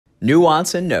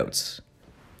Nuance Notes,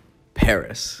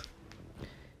 Paris.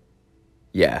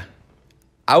 Yeah,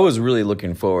 I was really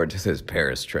looking forward to this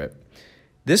Paris trip.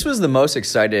 This was the most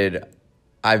excited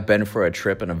I've been for a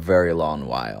trip in a very long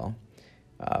while.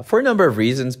 For a number of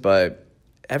reasons, but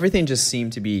everything just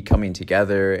seemed to be coming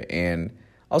together, and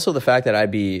also the fact that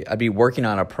I'd be working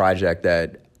on a project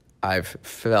that I've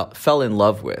fell in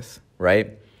love with,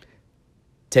 right?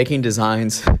 Taking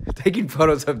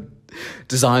photos of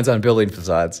designs on building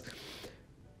facades.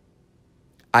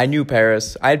 I knew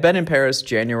Paris. I had been in Paris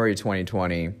January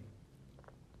 2020,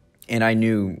 and I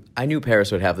knew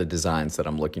Paris would have the designs that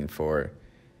I'm looking for.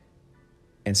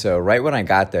 And so right when I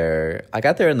got there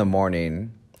in the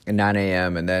morning at 9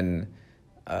 a.m. and then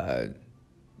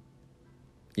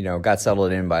got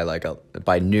settled in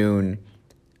by noon,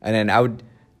 and then I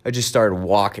just started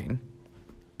walking.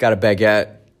 Got a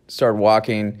baguette, started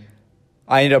walking.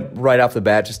 I ended up right off the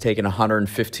bat just taking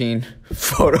 115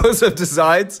 photos of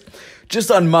designs just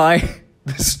on the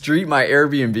street my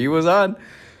Airbnb was on.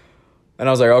 And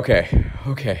I was like, okay,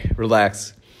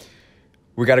 relax.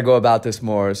 We got to go about this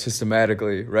more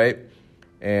systematically, right?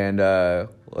 And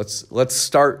let's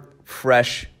start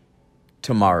fresh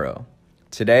tomorrow.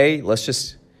 Today, let's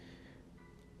just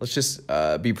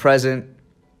be present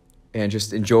and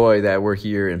just enjoy that we're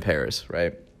here in Paris,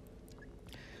 right?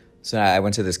 So I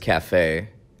went to this cafe,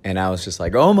 and I was just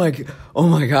like, oh my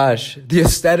gosh, the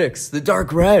aesthetics, the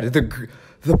dark red,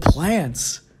 the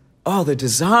plants, oh, the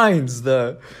designs,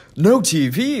 the no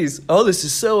TVs. Oh, this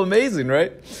is so amazing,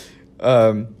 right?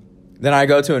 Then I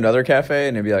go to another cafe,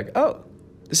 and it'd be like, oh,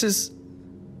 this is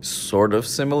sort of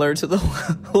similar to the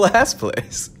last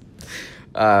place.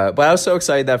 But I was so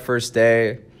excited that first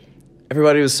day.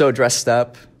 Everybody was so dressed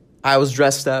up. I was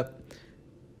dressed up.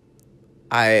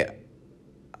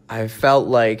 I felt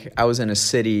like I was in a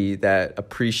city that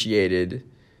appreciated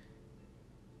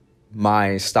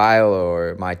my style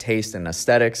or my taste in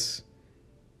aesthetics,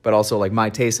 but also like my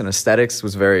taste in aesthetics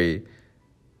was very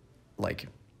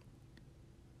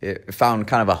it found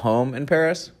kind of a home in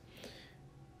Paris.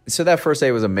 So that first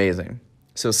day was amazing.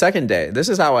 So second day, this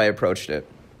is how I approached it.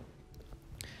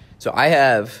 So I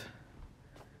have,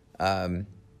 I'd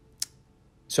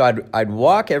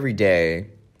walk every day.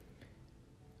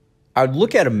 I would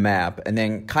look at a map and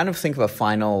then kind of think of a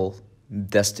final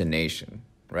destination,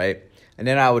 right? And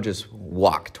then I would just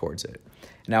walk towards it.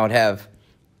 And I would have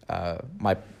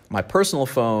my personal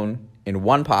phone in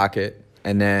one pocket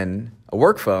and then a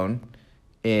work phone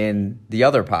in the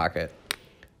other pocket.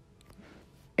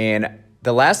 And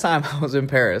the last time I was in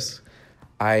Paris,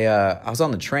 I was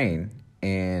on the train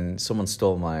and someone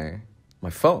stole my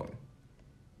phone.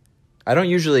 I don't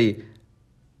usually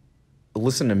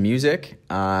listen to music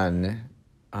on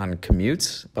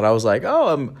commutes, but I was like,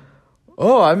 I'm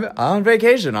on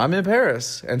vacation. I'm in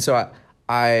Paris. And so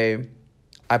I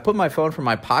put my phone from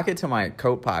my pocket to my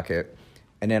coat pocket,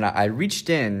 and then I reached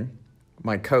in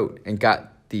my coat and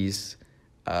got these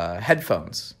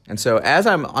headphones. And so as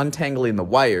I'm untangling the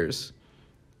wires,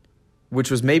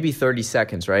 which was maybe 30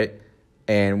 seconds, right?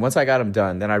 And once I got them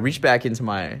done, then I reached back into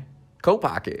my coat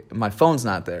pocket, and my phone's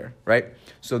not there, right?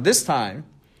 So this time,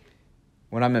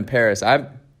 when I'm in Paris, I'm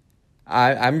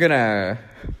gonna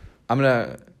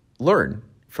learn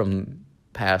from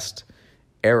past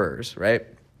errors, right?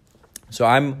 So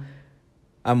I'm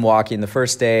walking the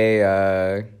first day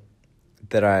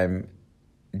that I'm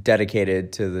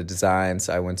dedicated to the designs.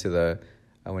 I went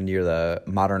near the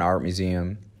Modern Art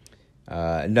Museum.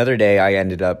 Another day, I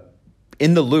ended up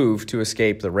in the Louvre to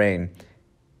escape the rain.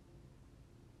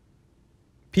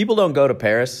 People don't go to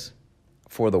Paris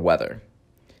for the weather.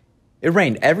 It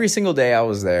rained every single day I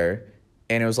was there,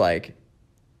 and it was like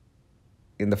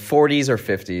in the 40s or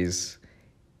 50s.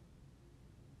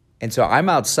 And so I'm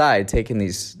outside taking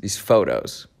these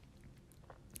photos.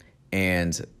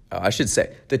 And I should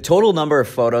say, the total number of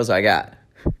photos I got,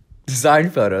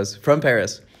 design photos from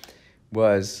Paris,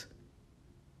 was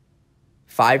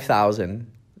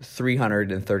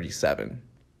 5,337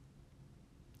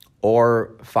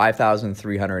 or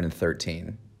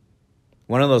 5,313.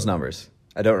 One of those numbers.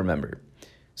 I don't remember.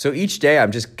 So each day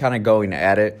I'm just kind of going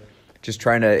at it, just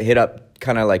trying to hit up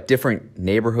kind of like different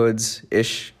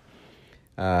neighborhoods-ish.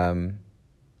 And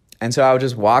so I would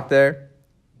just walk there.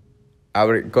 I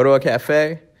would go to a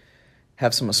cafe,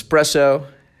 have some espresso,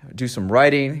 do some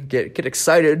writing, get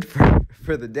excited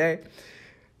for the day.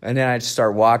 And then I'd just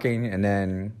start walking, and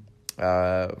then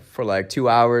for like 2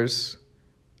 hours,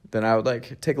 then I would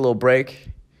like take a little break,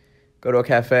 go to a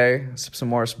cafe, sip some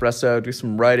more espresso, do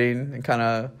some writing, and kind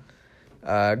of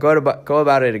go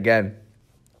about it again.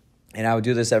 And I would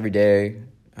do this every day,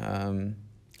 5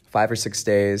 or 6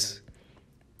 days.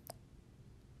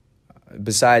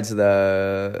 besides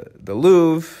the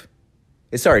Louvre,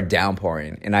 it started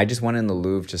downpouring, and I just went in the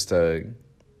Louvre just to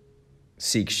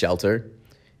seek shelter.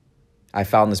 I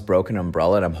found this broken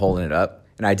umbrella, and I'm holding it up,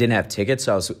 and I didn't have tickets,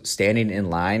 so I was standing in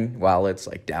line while it's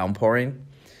like downpouring.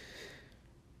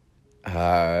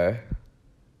 That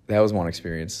was one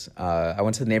experience. I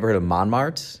went to the neighborhood of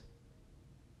Montmartre.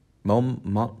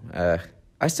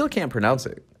 I still can't pronounce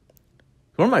it.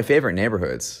 It's one of my favorite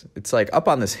neighborhoods. It's like up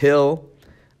on this hill.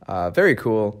 Very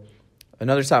cool.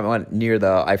 Another time I went near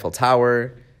the Eiffel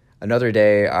Tower. Another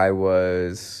day I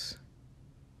was...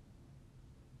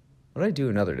 What did I do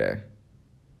another day?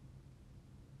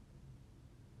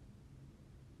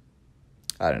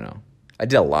 I don't know. I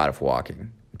did a lot of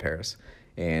walking in Paris.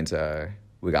 And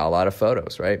we got a lot of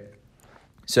photos, right?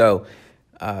 So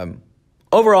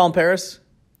overall in Paris,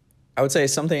 I would say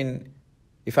something,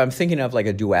 if I'm thinking of like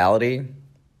a duality,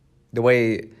 the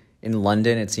way in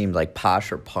London it seemed like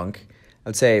posh or punk, I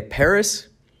would say Paris,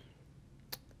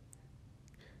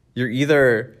 you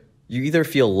either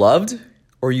feel loved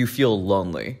or you feel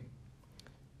lonely.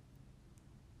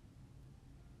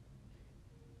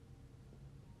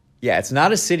 Yeah, it's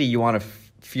not a city you want to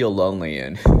feel lonely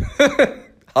in.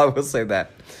 I will say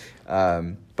that.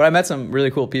 But I met some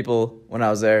really cool people when I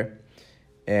was there,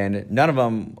 and none of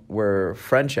them were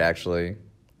French, actually.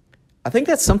 I think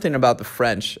that's something about the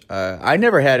French. I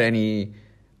never had any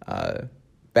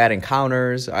bad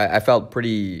encounters. I felt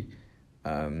pretty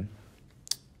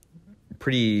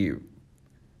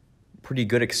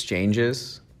good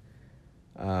exchanges.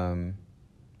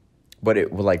 But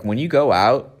it like when you go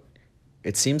out,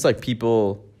 it seems like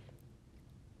people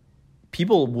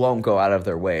won't go out of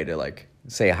their way to like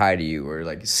say hi to you or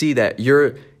like see that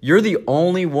you're the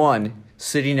only one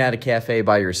sitting at a cafe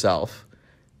by yourself.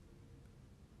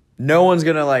 No one's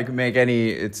gonna like make any.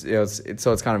 It's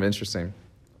so it's kind of interesting.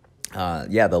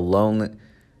 Yeah, the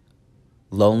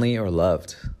lonely or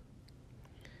loved.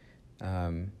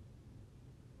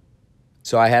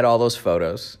 So I had all those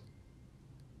photos.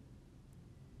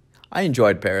 I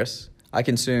enjoyed Paris. I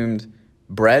consumed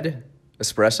bread,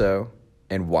 espresso,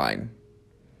 and wine.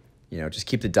 Just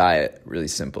keep the diet really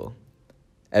simple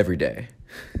every day.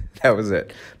 That was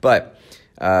it. But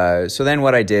so then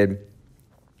what I did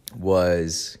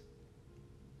was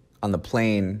on the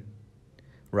plane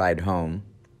ride home,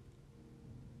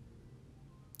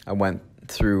 I went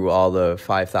through all the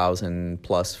 5,000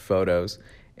 plus photos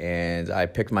and I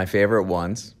picked my favorite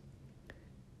ones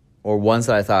or ones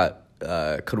that I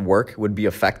thought could work, would be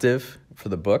effective for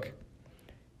the book.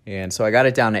 And so I got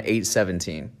it down to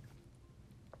 817.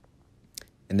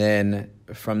 And then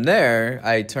from there,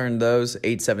 I turned those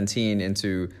 817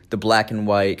 into the black and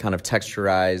white kind of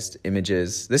texturized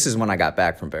images. This is when I got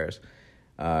back from Paris.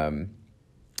 And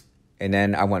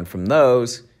then I went from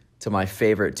those to my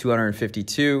favorite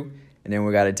 252. And then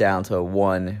we got it down to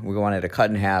 1. We wanted to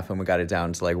cut in half, and we got it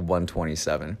down to like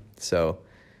 127. So,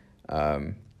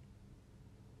 but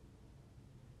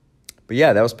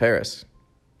yeah, that was Paris.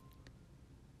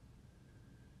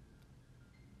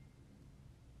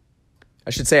 I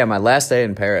should say on my last day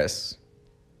in Paris,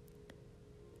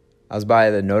 I was by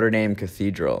the Notre Dame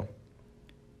Cathedral,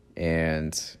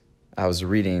 and I was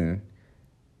reading,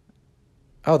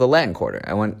 the Latin Quarter.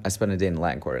 I spent a day in the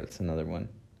Latin Quarter. That's another one.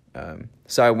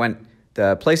 So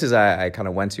the places I kind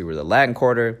of went to were the Latin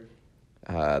Quarter,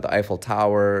 the Eiffel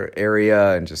Tower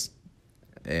area, and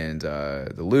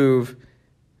the Louvre,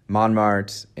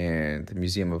 Montmartre, and the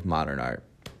Museum of Modern Art.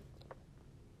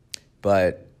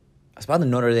 But I was by the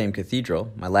Notre Dame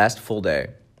Cathedral, my last full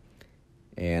day,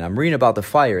 and I'm reading about the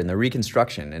fire and the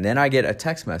reconstruction, and then I get a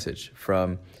text message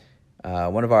from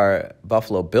one of our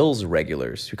Buffalo Bills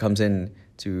regulars who comes in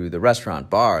to the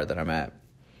restaurant bar that I'm at,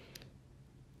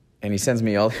 and he sends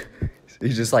me he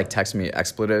just like texts me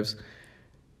expletives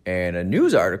and a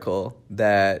news article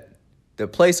that the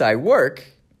place I work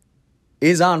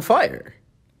is on fire,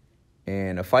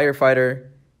 and a firefighter,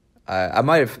 I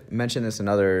might have mentioned this in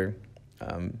other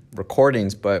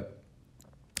recordings, but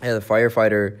yeah, the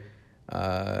firefighter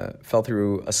fell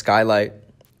through a skylight,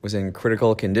 was in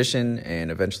critical condition, and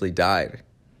eventually died.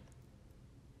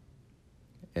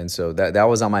 And so that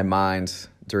was on my mind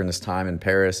during this time in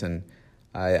Paris, and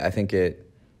I think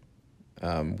it,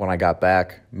 when I got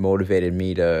back, motivated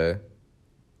me to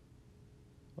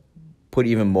put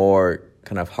even more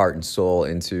kind of heart and soul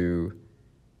into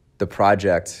the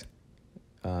project,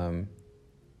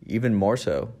 even more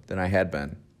so than I had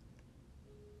been.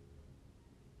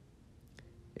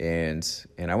 And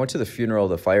I went to the funeral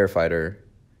of the firefighter,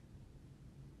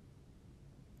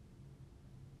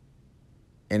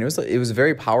 and it was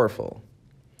very powerful.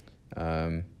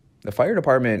 the fire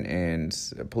department and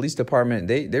the police department,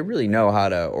 they really know how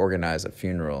to organize a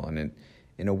funeral, and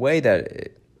in a way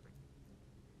that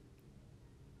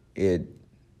it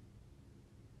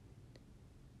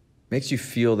makes you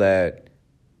feel that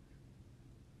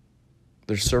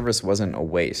their service wasn't a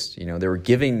waste. You know, they were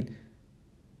giving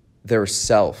their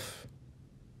self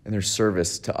and their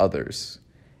service to others,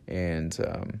 and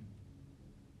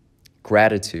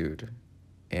gratitude,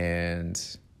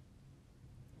 and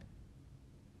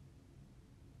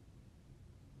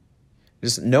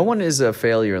just no one is a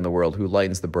failure in the world who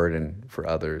lightens the burden for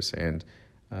others. And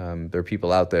there are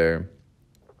people out there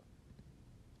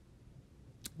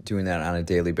doing that on a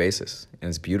daily basis, and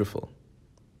it's beautiful.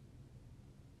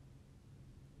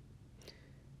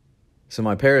 So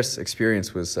my Paris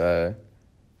experience was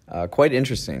quite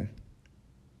interesting.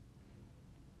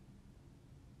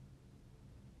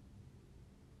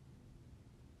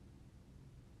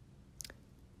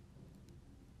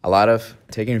 A lot of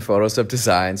taking photos of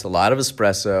designs, a lot of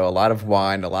espresso, a lot of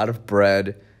wine, a lot of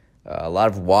bread, a lot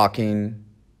of walking,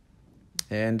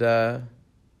 and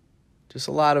just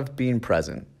a lot of being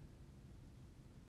present.